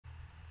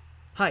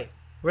Hi,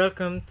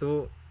 welcome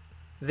to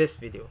this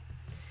video.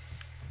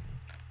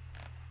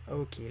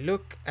 Okay,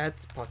 look at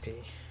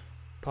potty.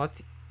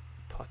 Potty.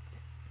 Potty.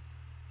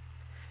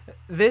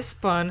 This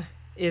pun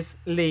is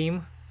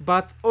lame,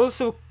 but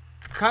also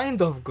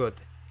kind of good.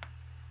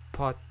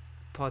 Pot.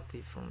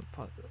 Potty from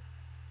pot.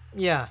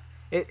 Yeah,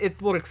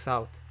 it works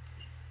out.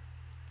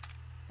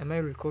 Am I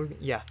recording?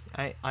 Yeah,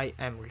 I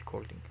am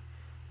recording.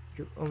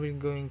 You're only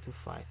going to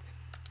fight.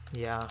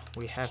 Yeah,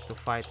 we have to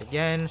fight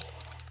again.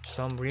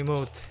 Some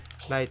remote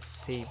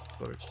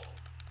lightsaber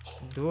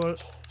duel.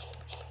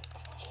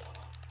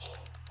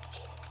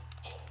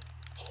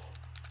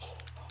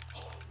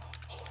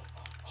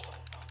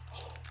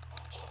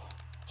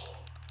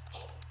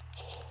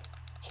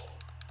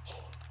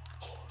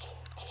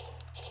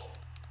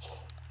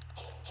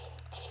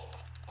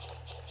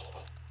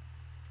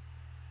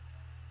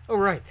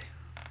 Alright,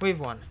 we've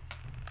won.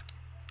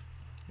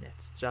 Let's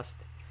just...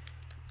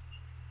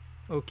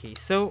 Okay,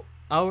 so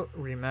our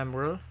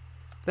remember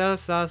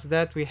tells us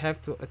that we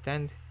have to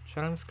attend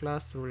Charms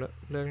class to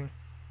learn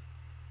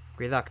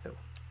Reducto.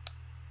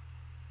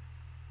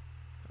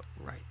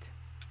 Alright,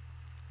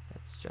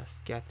 let's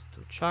just get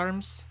to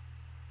Charms.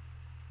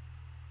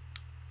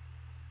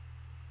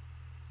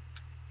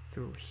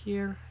 Through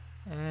here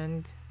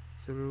and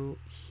through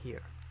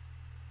here.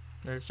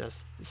 Let's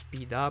just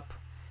speed up,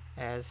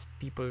 as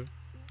people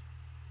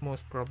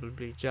most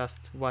probably just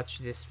watch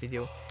this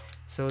video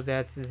so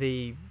that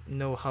they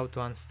know how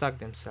to unstuck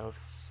themselves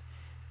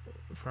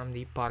from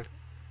the part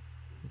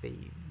they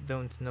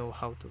don't know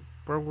how to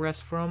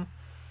progress from.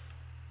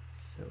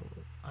 So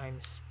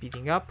I'm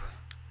speeding up.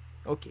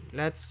 Okay,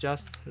 let's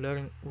just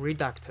learn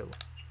Reducto.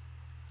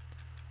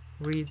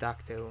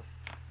 Reducto.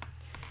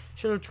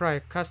 Shall try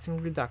casting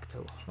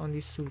Reducto on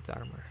the suit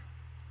armor.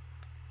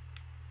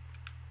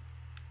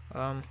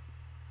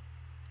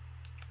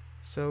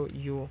 So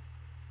you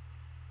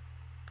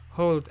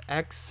hold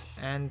X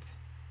and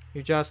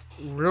you just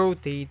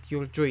rotate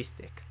your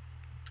joystick.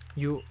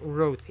 You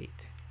rotate.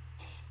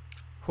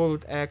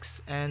 Hold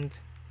X and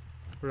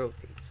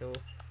rotate. So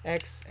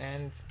X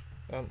and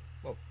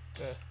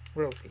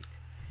rotate.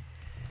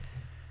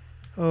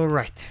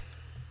 Alright.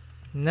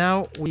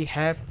 Now we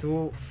have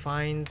to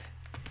find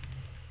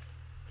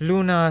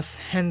Luna's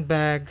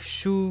handbag,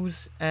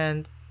 shoes,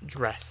 and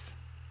dress.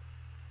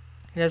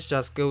 Let's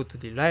just go to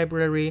the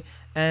library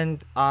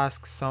and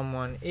ask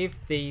someone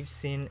if they've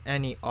seen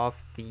any of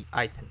the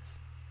items.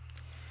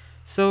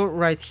 So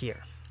right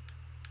here,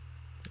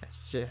 let's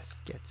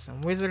just get some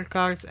wizard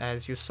cards.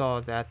 As you saw,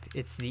 that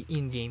it's the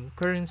in-game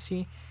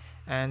currency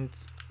and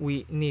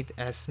we need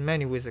as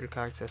many wizard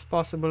cards as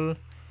possible.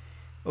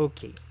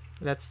 Okay,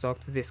 let's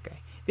talk to this guy.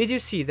 Did you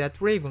see that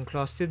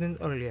Ravenclaw student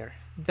earlier?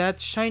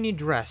 That shiny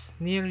dress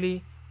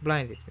nearly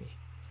blinded me.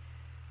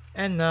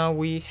 And now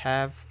we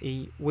have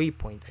a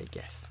waypoint, I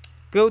guess.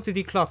 Go to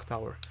the clock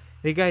tower.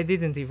 The guy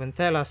didn't even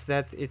tell us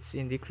that it's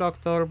in the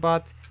clock tower,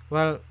 but,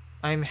 well,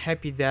 I'm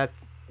happy that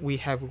we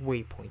have a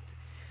waypoint.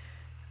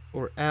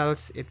 Or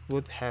else it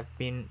would have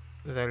been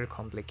very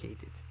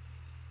complicated.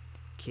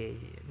 Okay,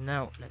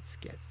 now let's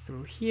get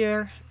through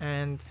here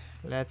and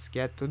let's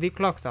get to the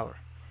clock tower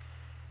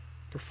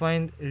to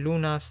find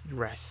Luna's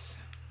dress.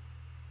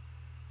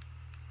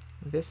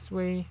 This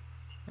way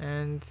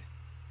and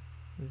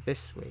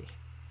this way.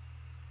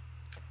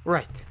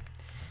 Right,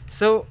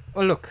 so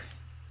look,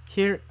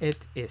 here it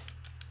is.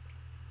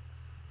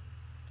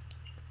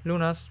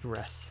 Luna's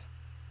dress.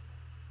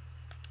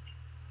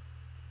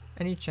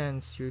 Any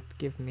chance you'd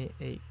give me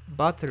a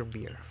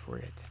butterbeer for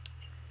it?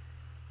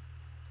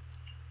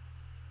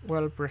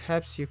 Well,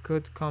 perhaps you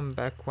could come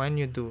back when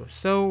you do.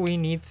 So we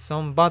need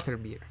some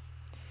butterbeer.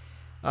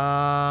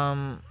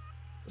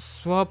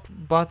 Swap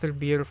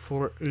butterbeer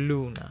for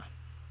Luna.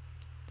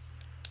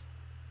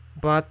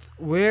 But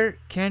where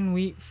can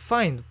we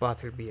find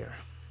butterbeer?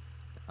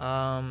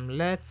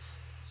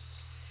 Let's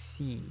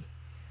see.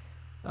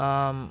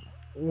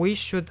 We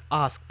should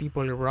ask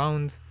people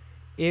around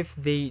if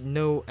they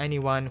know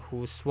anyone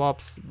who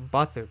swaps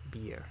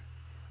butterbeer.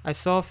 I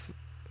saw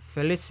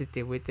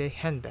Felicity with a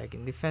handbag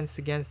in defense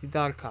against the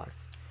dark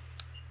arts.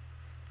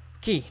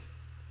 Okay,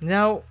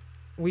 now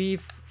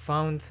we've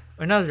found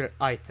another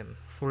item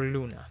for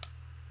Luna.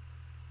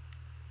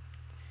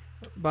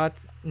 But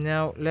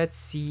now let's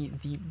see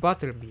the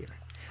butterbeer.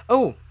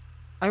 Oh,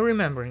 I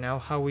remember now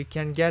how we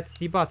can get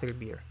the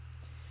butterbeer.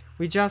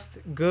 We just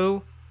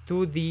go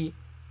to the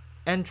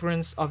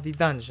entrance of the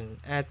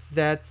dungeon at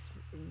that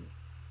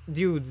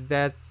dude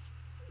that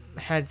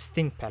had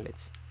stink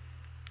pellets.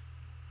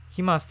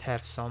 He must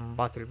have some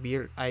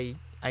butterbeer, I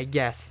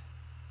guess.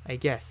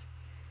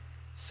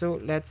 So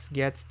let's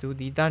get to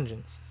the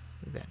dungeons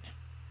then.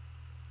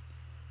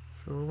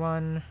 Floor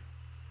 1.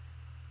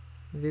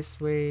 This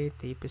way,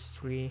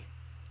 tapestry,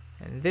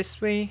 and this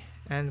way,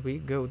 and we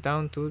go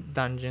down to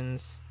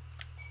dungeons.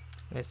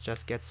 Let's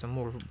just get some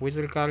more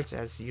wizard cards,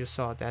 as you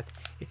saw that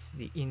it's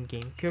the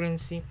in-game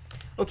currency.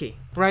 Okay,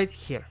 right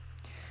here.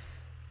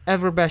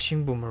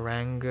 Ever-bashing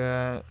boomerang,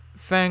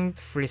 fanged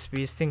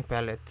frisbee, stink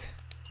pellet.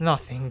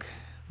 Nothing,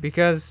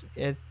 because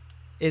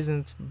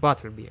isn't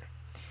butterbeer.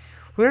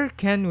 Where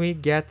can we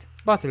get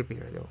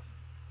butterbeer though?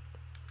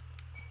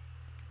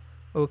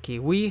 Okay,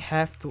 we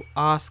have to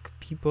ask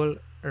people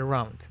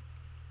around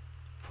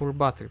for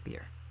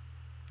butterbeer.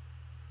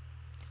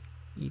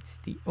 It's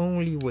the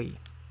only way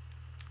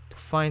to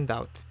find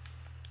out,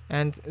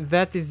 and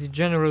that is the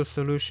general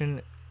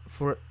solution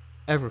for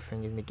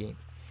everything in the game.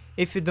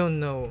 If you don't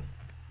know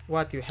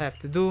what you have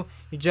to do,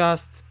 you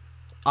just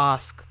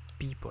ask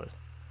people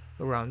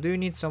around. Do you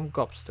need some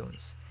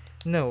cobstones?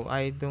 No,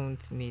 I don't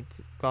need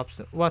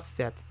cobstone. What's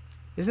that?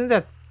 Isn't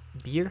that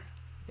beer?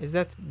 Is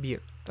that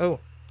beer? Oh,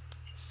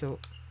 so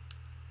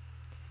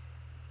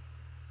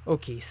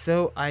okay,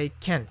 so I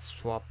can't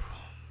swap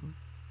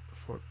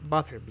for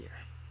butterbeer.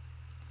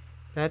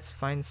 Let's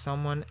find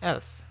someone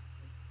else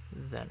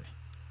then.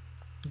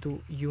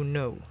 Do you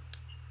know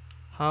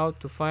how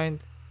to find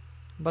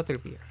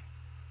butterbeer?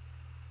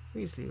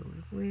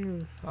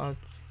 Weasley, out,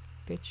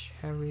 pitch,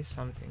 Harry,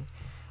 something.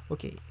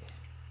 Okay,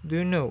 do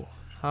you know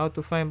how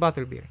to find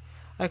butterbeer?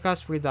 I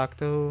cast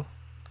Reducto,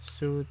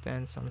 suit,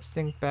 and some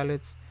stink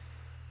pellets.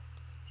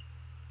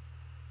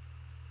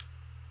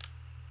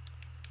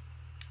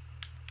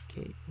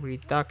 Okay,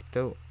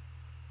 Reducto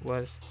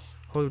was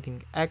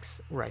holding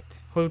X, right,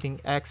 holding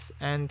X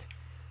and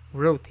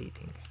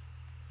rotating.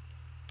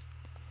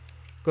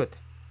 Good.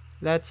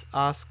 Let's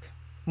ask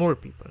more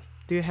people.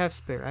 Do you have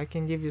spare? I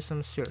can give you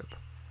some syrup.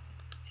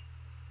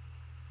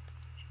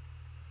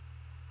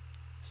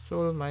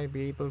 Soul might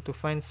be able to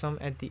find some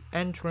at the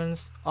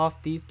entrance of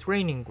the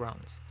training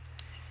grounds.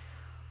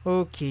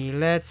 Okay,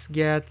 let's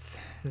get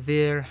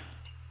there.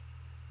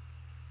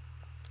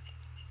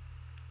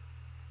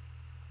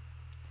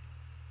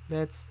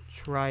 Let's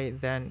try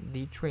then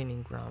the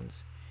training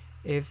grounds.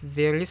 If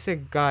there is a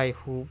guy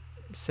who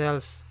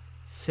sells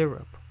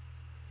syrup,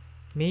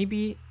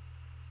 maybe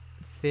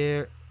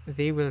there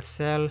they will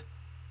sell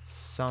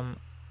some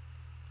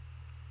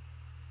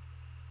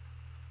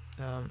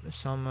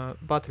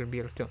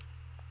butterbeer too.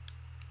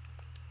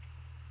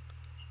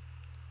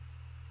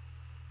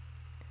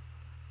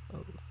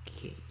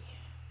 Okay,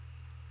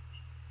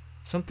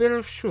 some pair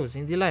of shoes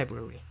in the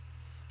library.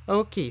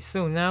 Okay,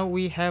 so now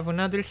we have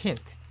another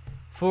hint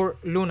for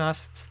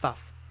Luna's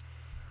stuff.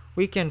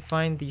 We can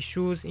find the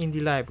shoes in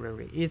the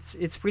library.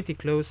 It's pretty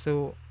close,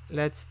 so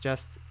let's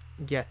just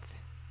get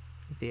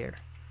there.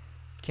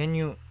 Can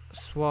you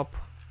swap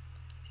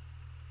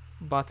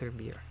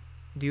butterbeer?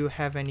 Do you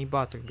have any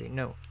butterbeer?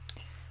 No,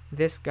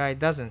 this guy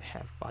doesn't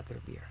have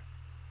butterbeer.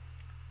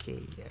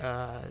 Okay,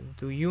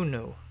 do you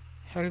know?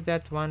 Heard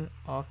that one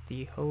of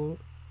the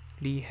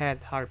holy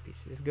head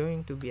harpies is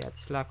going to be at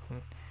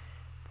Slackhorn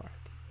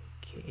party.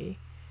 Okay,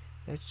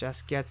 let's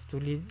just get to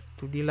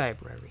the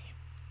library.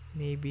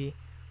 Maybe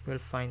we'll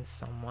find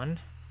someone.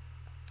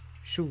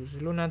 Shoes,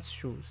 Luna's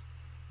shoes.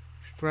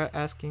 Should try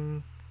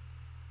asking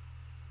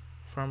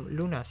from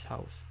Luna's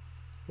house.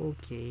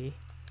 Okay.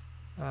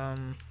 I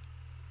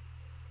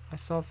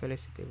saw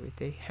Felicity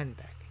with a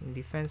handbag in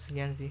defense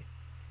against the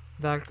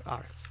dark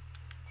arts.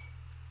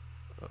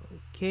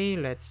 Okay,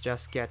 let's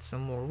just get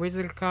some more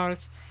wizard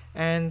cards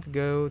and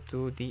go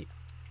to the...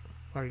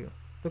 Where are you?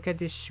 Look at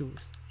these shoes.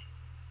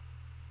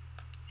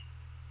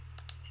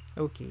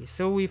 Okay,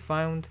 so we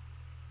found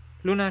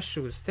Luna's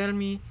shoes. Tell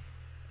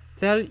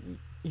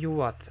you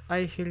what,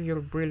 I hear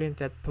you're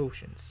brilliant at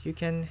potions. You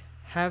can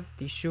have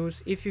the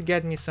shoes if you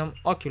get me some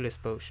Oculus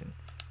potion.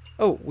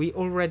 Oh, we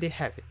already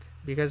have it,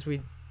 because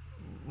we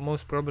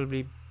most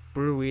probably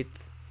brew it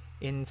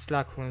in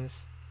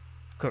Slackhorn's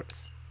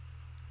curse.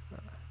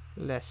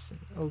 Lesson.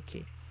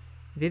 Okay.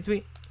 Did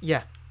we?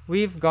 Yeah,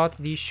 we've got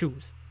these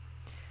shoes.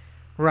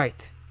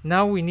 Right.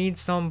 Now we need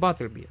some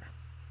butterbeer.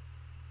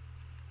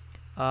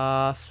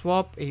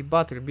 Swap a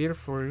butterbeer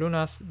for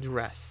Luna's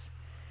dress.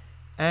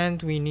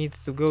 And we need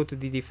to go to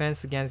the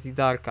defense against the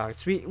dark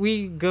arts.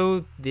 We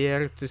go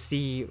there to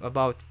see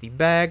about the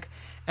bag,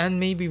 and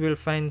maybe we'll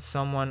find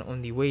someone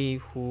on the way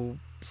who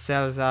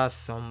sells us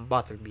some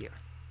butterbeer.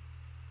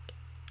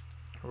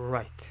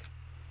 Right.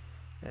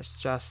 Let's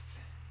just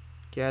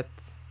get...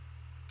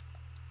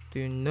 Do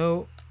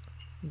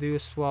you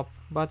swap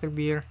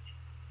butterbeer?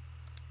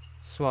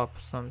 Swap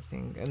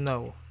something.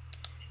 No.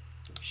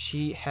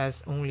 She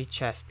has only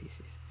chess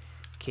pieces.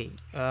 Okay.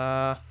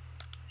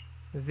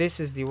 This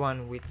is the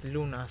one with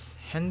Luna's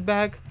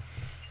handbag.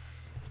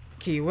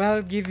 Okay,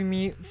 well, give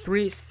me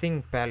 3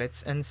 sting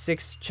pellets and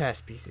 6 chess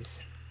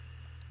pieces.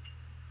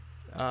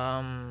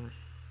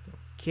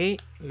 Okay,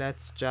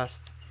 let's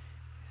just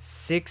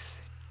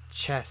 6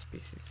 chess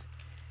pieces.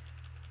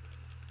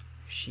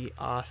 She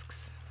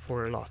asks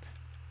for a lot.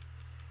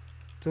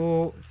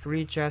 2,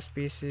 3 chess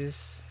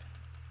pieces.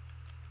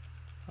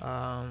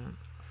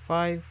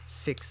 5,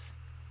 6.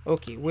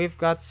 Okay, we've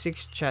got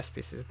 6 chess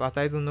pieces, but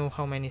I don't know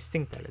how many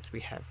sting pellets we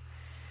have.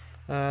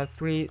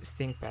 3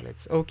 sting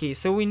pellets. Okay,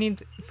 so we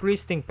need 3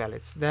 sting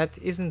pellets. That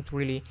isn't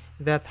really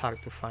that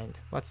hard to find.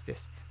 What's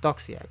this?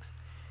 Doxy eggs.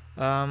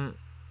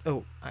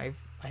 Oh, I've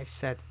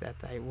said that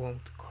I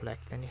won't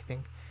collect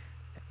anything.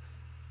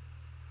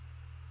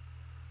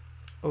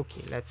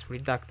 Okay, let's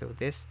Reducto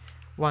this.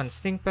 1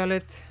 sting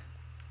pellet,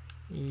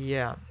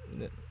 Yeah,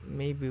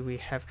 maybe we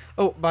have.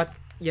 Oh, but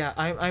yeah,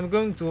 I'm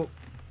going to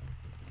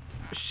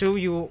show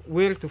you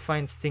where to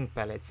find stink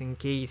pellets in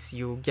case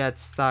you get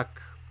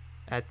stuck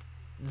at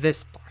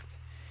this part.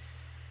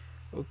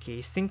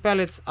 Okay, stink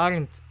pellets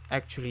aren't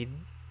actually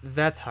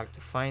that hard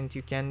to find.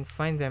 You can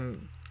find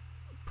them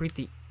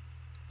pretty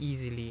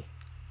easily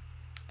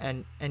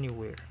and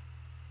anywhere.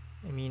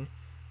 I mean,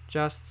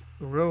 just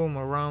roam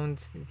around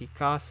the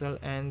castle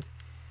and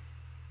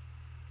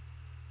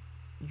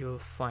you'll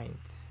find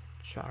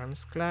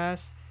charms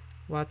class.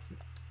 What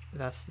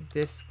does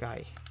this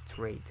guy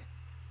trade?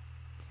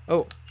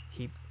 Oh,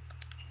 he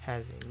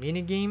has a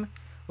mini game.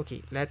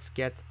 Okay, let's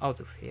get out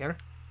of here.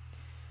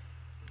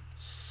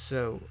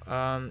 So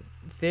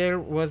there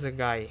was a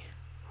guy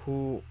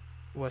who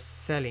was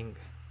selling,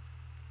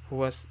 who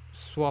was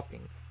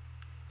swapping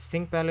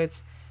stink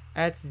pellets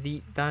at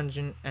the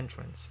dungeon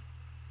entrance.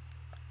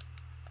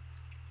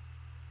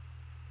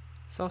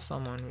 Saw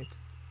someone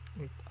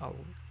with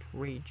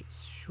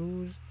outrageous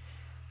shoes.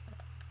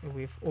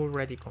 We've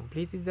already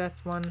completed that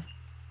one.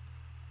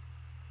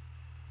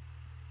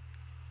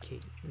 Okay,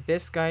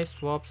 this guy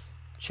swaps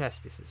chess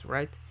pieces,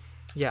 right?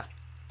 Yeah,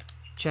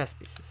 chess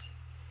pieces.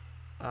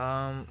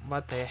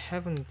 But I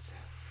haven't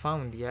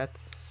found yet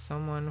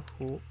someone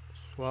who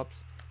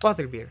swaps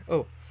butterbeer.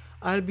 Oh,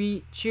 I'll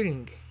be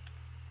cheering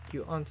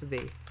you on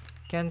today.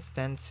 Can't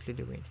stand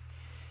Slytherin.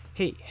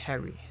 Hey,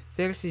 Harry,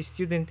 there's a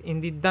student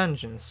in the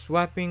dungeon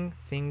swapping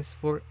things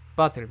for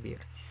butterbeer.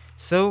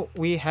 So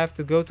we have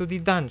to go to the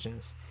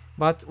dungeons.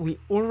 But we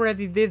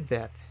already did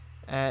that,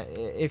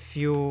 if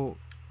you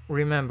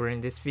remember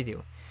in this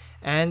video.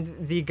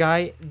 And the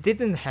guy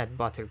didn't have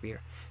butterbeer.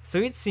 So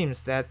it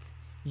seems that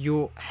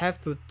you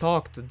have to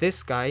talk to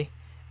this guy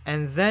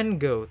and then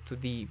go to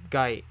the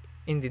guy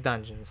in the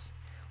dungeons.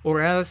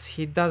 Or else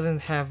he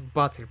doesn't have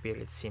butterbeer,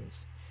 it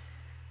seems.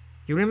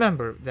 You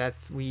remember that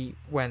we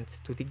went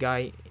to the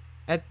guy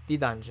at the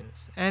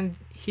dungeons and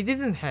he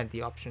didn't have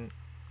the option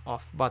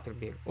of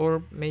butterbeer.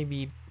 Or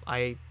maybe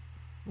I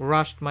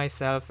rushed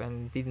myself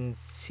and didn't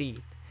see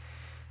it.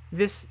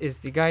 This is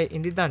the guy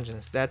in the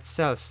dungeons that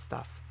sells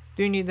stuff.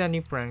 Do you need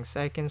any pranks?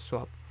 I can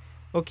swap.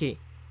 Okay,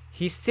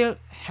 he still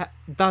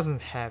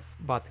doesn't have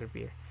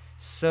butterbeer.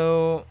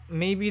 So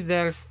maybe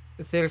there's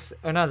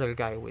another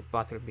guy with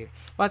butterbeer.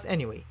 But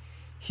anyway,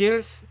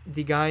 here's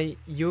the guy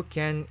you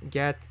can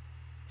get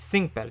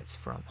stink pellets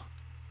from.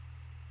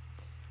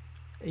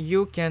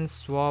 You can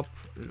swap,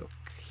 look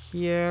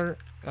here,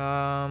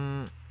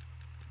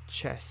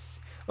 chess.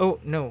 Oh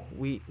no,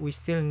 we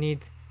still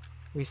need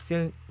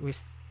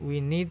we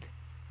need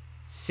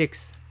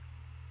 6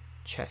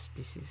 chess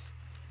pieces.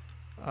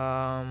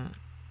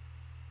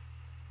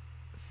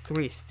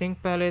 3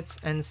 stink pellets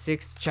and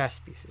 6 chess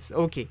pieces.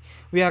 Okay,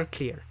 we are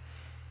clear.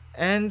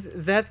 And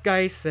that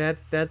guy said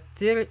that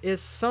there is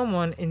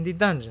someone in the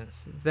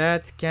dungeons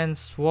that can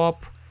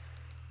swap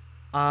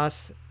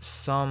us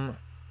some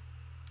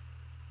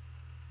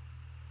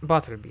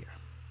butterbeer.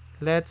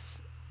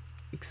 Let's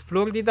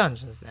explore the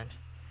dungeons then.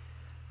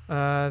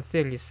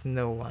 There is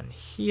no one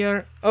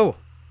here. Oh,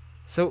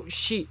 so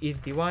she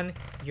is the one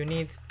you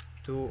need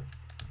to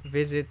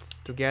visit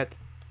to get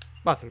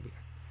butterbeer.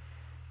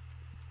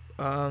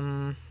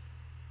 Oh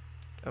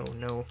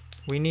no,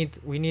 we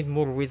need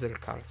more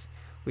wizard cards.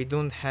 We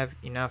don't have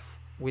enough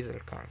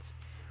wizard cards.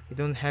 We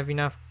don't have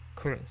enough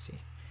currency.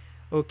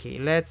 Okay,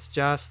 let's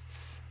just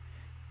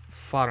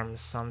farm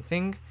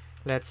something.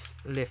 Let's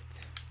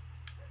lift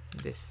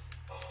this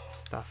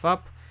stuff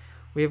up.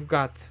 We've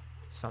got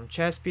some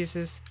chess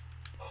pieces.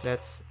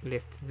 Let's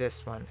lift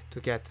this one to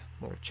get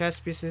more chess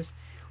pieces.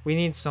 We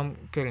need some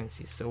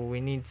currency, so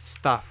we need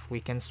stuff we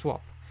can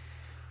swap.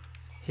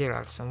 Here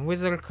are some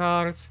wizard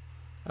cards.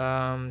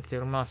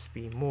 There must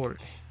be more.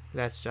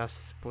 Let's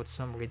just put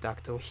some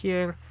Reducto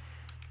here,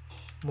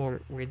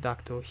 more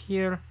Reducto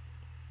here.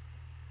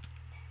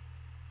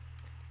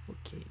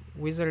 Okay,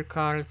 wizard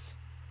cards,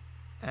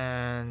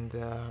 and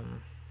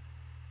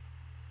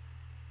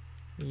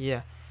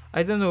yeah,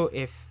 I don't know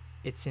if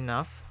it's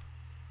enough.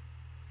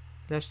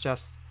 Let's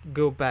just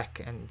go back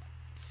and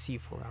see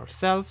for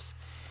ourselves.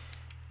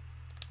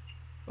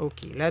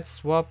 Okay, let's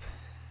swap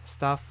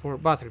stuff for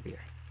butterbeer.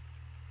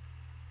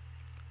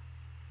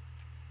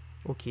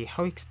 Okay,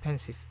 how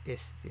expensive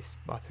is this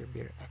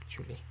butterbeer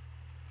actually?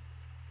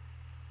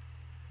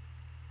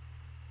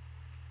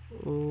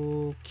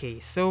 Okay,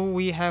 so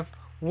we have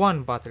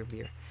 1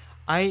 butterbeer.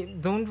 I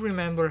don't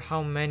remember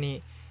how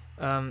many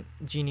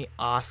Genie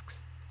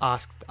asked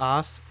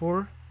us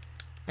for.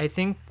 I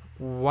think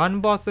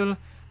 1 bottle.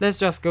 Let's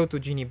just go to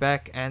Genie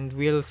back and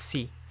we'll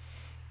see.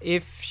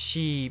 If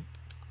she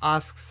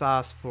asks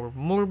us for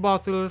more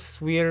bottles,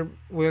 we're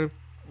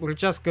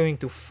just going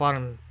to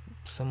farm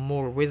some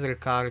more wizard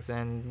cards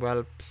and,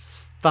 well,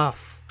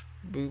 stuff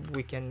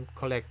we can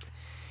collect,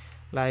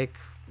 like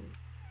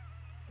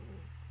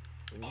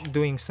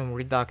doing some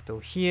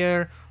Reducto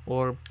here,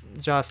 or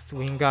just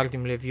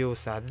Wingardium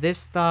Leviosa this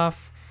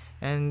stuff,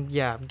 and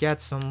yeah, get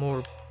some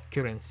more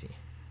currency.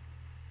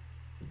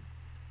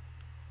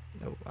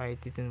 Oh, I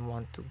didn't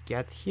want to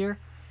get here.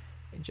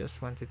 I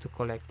just wanted to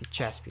collect the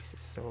chess pieces.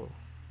 So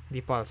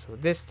the also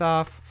this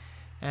stuff,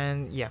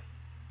 and yeah.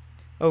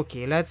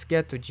 Okay, let's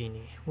get to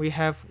Genie. We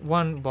have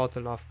one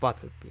bottle of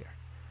bottle beer.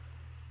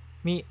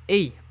 Me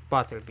a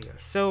bottle beer.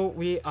 So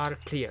we are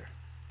clear.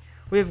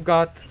 We've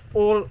got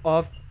all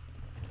of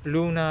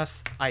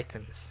Luna's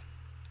items.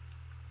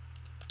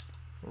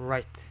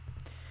 Right.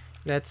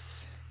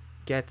 Let's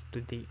get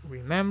to the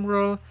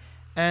remembrall,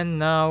 and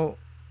now,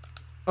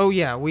 oh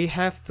yeah, we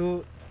have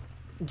to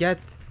get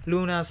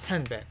Luna's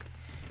handbag.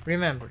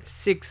 Remember,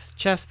 6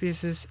 chess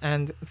pieces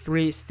and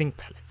 3 stink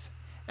pellets,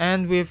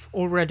 and we've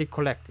already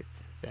collected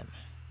them.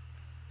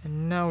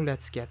 And now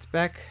let's get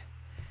back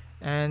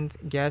and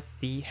get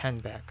the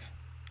handbag.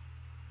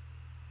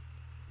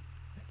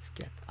 Let's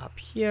get up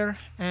here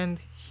and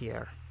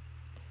here,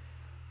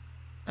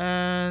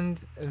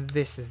 and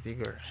this is the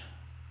girl.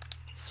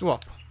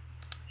 Swap.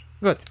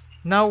 Good.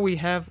 Now we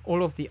have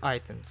all of the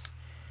items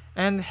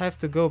and have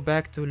to go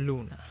back to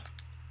Luna.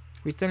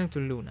 Return to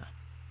Luna.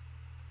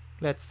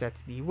 Let's set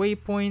the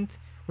waypoint.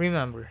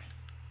 Remember,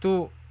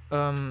 to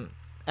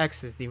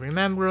access the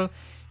remembrall,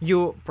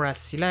 you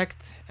press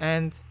select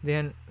and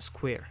then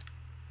square.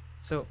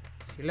 So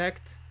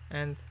select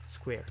and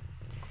square.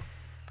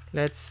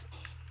 Let's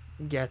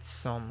get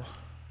some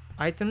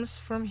items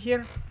from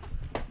here.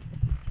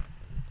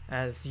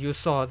 As you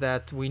saw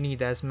that we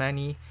need as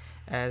many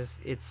as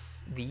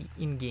it's the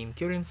in-game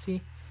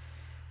currency.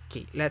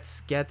 Okay,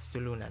 let's get to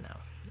Luna now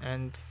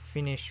and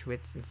finish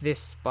with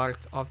this part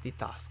of the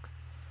task.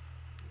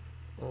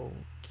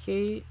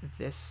 Okay,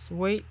 this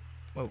way.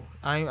 Oh,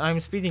 I'm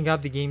speeding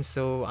up the game,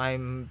 so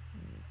I'm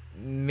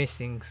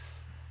missing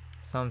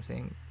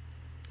something.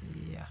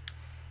 Yeah,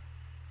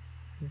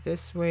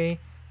 this way.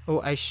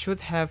 Oh, I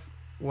should have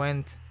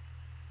went.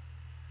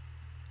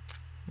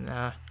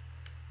 Nah,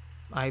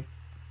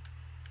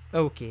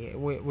 okay,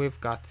 we've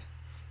got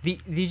the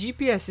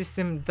GPS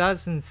system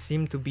doesn't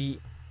seem to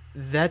be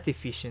that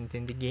efficient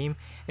in the game.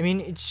 I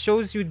mean, it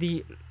shows you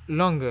the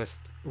longest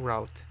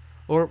route,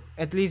 or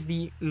at least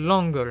the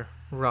longer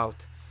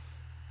route,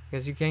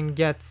 because you can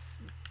get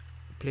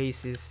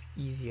places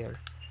easier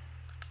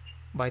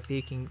by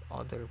taking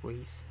other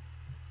ways.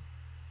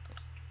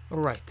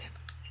 Alright,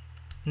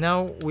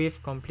 now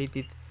we've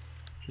completed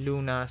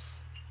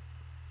Luna's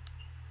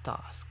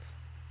task.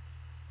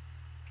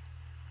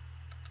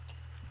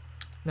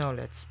 Now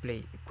let's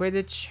play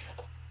Quidditch.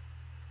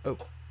 Oh,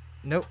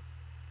 no,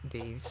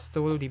 they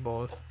stole the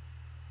ball.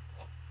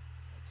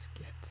 Let's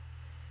get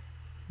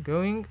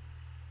going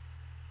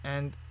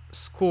and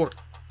score.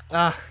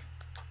 Ah,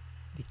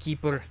 the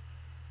keeper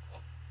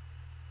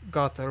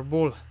got our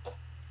ball.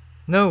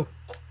 No,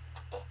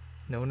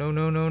 no, no,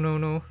 no, no, no,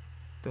 no.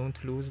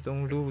 Don't lose,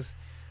 don't lose.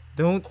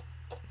 Don't.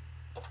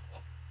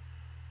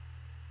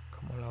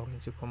 Come on,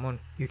 Laurencio, come on.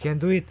 You can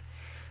do it.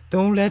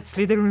 Don't let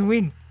Slytherin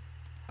win.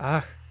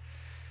 Ah.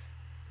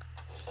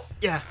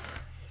 Yeah,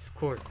 he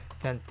scored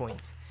 10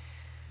 points.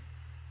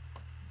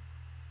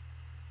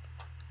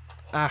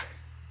 Ah.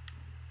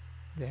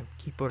 Damn,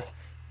 keeper.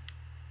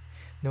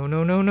 No,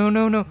 no, no, no,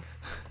 no, no.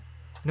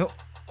 No.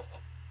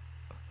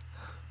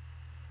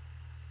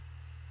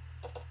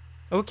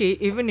 Okay,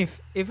 even if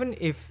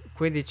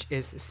Quidditch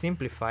is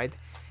simplified,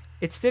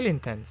 it's still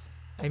intense.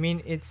 I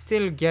mean, it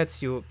still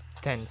gets you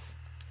tense.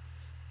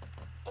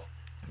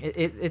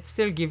 It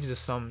still gives you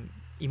some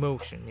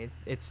emotion.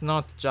 It's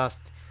not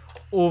just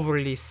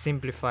overly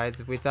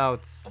simplified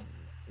without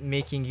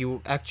making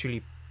you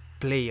actually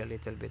play a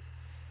little bit.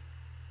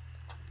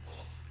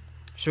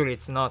 Sure,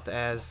 it's not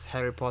as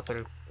Harry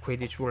Potter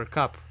Quidditch World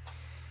Cup.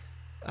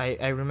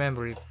 I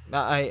remember it.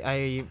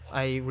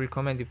 I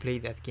recommend you play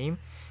that game,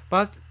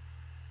 but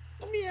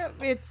yeah,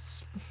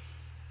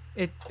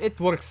 it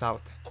works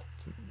out.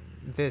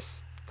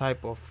 This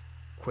type of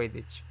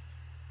Quidditch.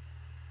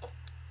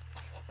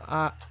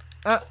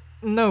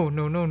 No,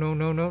 no, no, no,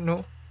 no, no,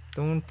 no.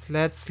 Don't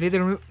let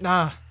Slytherin.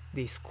 Ah,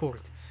 they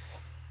scored.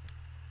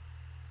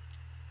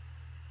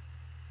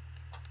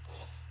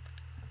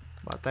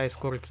 But I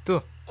scored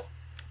too.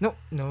 No,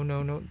 no,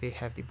 no, no. They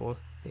have the ball.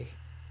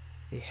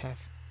 They have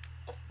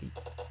the.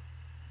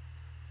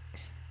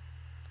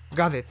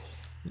 Got it.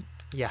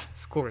 Yeah,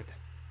 scored.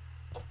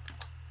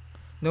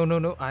 No, no,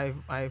 no. I've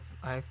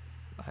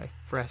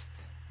pressed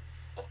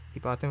the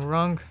button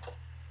wrong.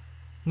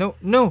 No,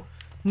 no,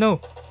 no,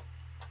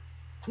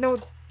 no.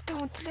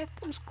 Don't let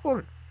them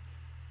score.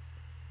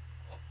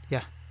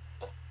 Yeah.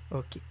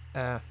 Okay.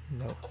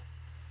 No.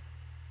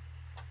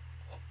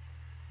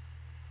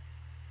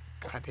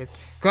 Got it.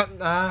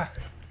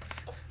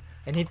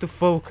 I need to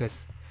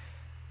focus.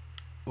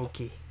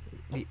 Okay.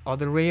 The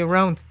other way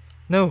around.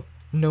 No.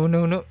 No,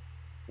 no, no.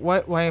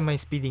 Why am I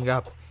speeding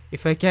up?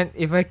 If I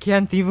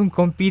can't even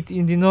compete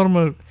in the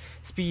normal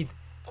speed.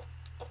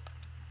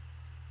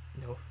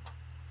 No.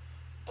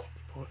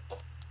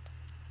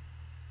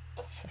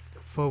 Have to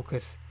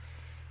focus.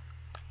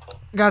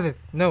 Got it.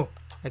 No,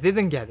 I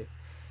didn't get it.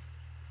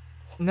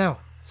 Now,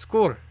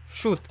 score.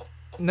 Shoot.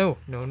 No,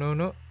 no, no,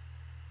 no.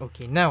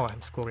 Okay, now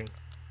I'm scoring.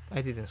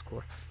 I didn't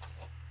score.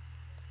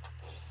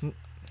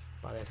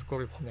 But I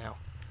scored now.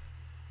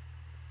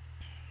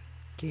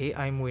 Okay,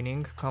 I'm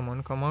winning. Come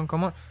on, come on,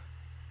 come on.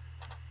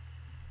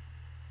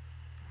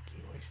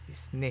 Okay, where's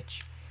this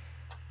niche?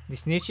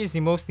 This niche is the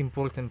most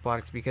important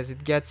part because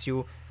it gets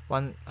you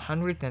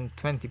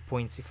 120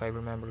 points if I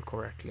remember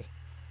correctly.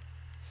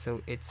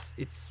 So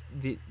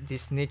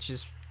this niche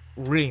is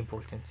really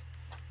important.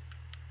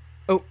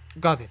 Oh,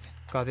 got it,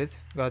 got it,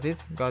 got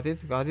it, got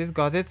it, got it,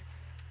 got it.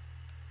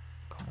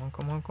 Come on,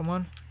 come on, come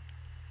on.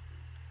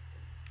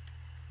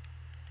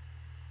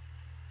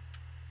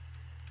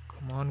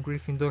 Come on,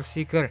 Gryffindor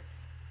Seeker.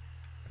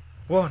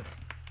 One.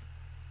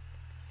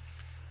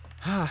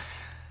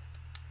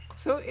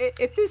 So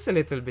it is a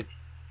little bit,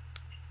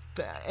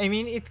 I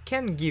mean, it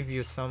can give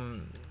you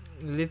some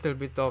little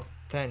bit of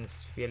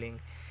tense feeling,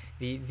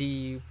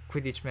 the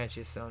Quidditch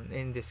matches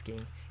in this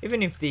game,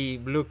 even if they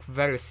look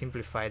very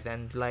simplified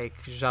and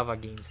like Java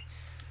games.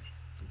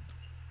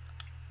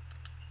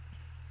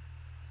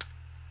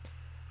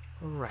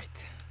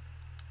 Alright,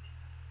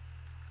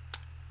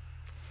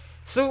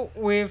 so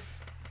we've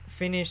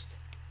finished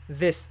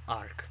this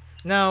arc.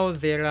 Now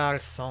there are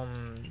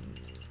some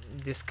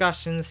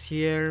discussions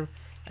here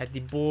at the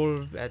ball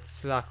at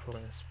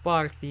Slughorn's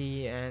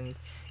party, and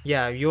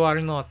yeah, you are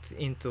not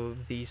into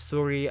the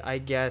story, I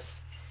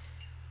guess.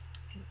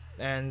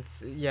 And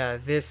yeah,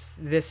 this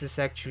is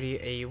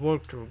actually a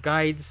walkthrough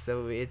guide,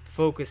 so it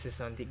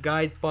focuses on the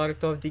guide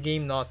part of the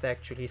game, not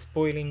actually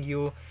spoiling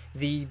you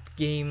the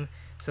game.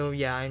 So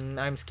yeah,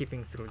 I'm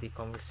skipping through the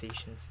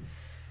conversations,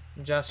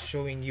 just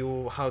showing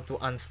you how to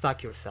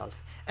unstuck yourself.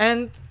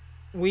 And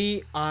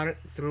we are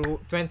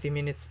through 20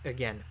 minutes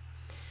again.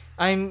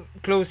 I'm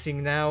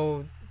closing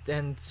now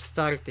and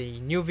start a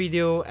new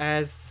video,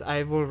 as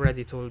I've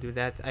already told you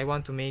that I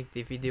want to make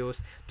the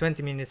videos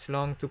 20 minutes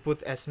long to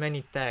put as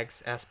many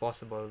tags as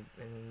possible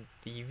in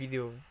the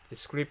video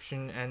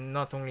description, and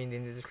not only in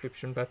the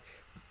description but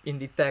in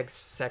the tags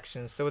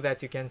section, so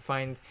that you can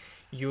find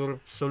your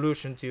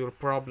solution to your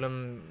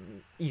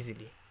problem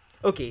easily.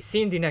 Okay, see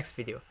you in the next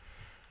video.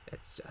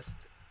 Let's just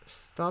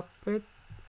stop it.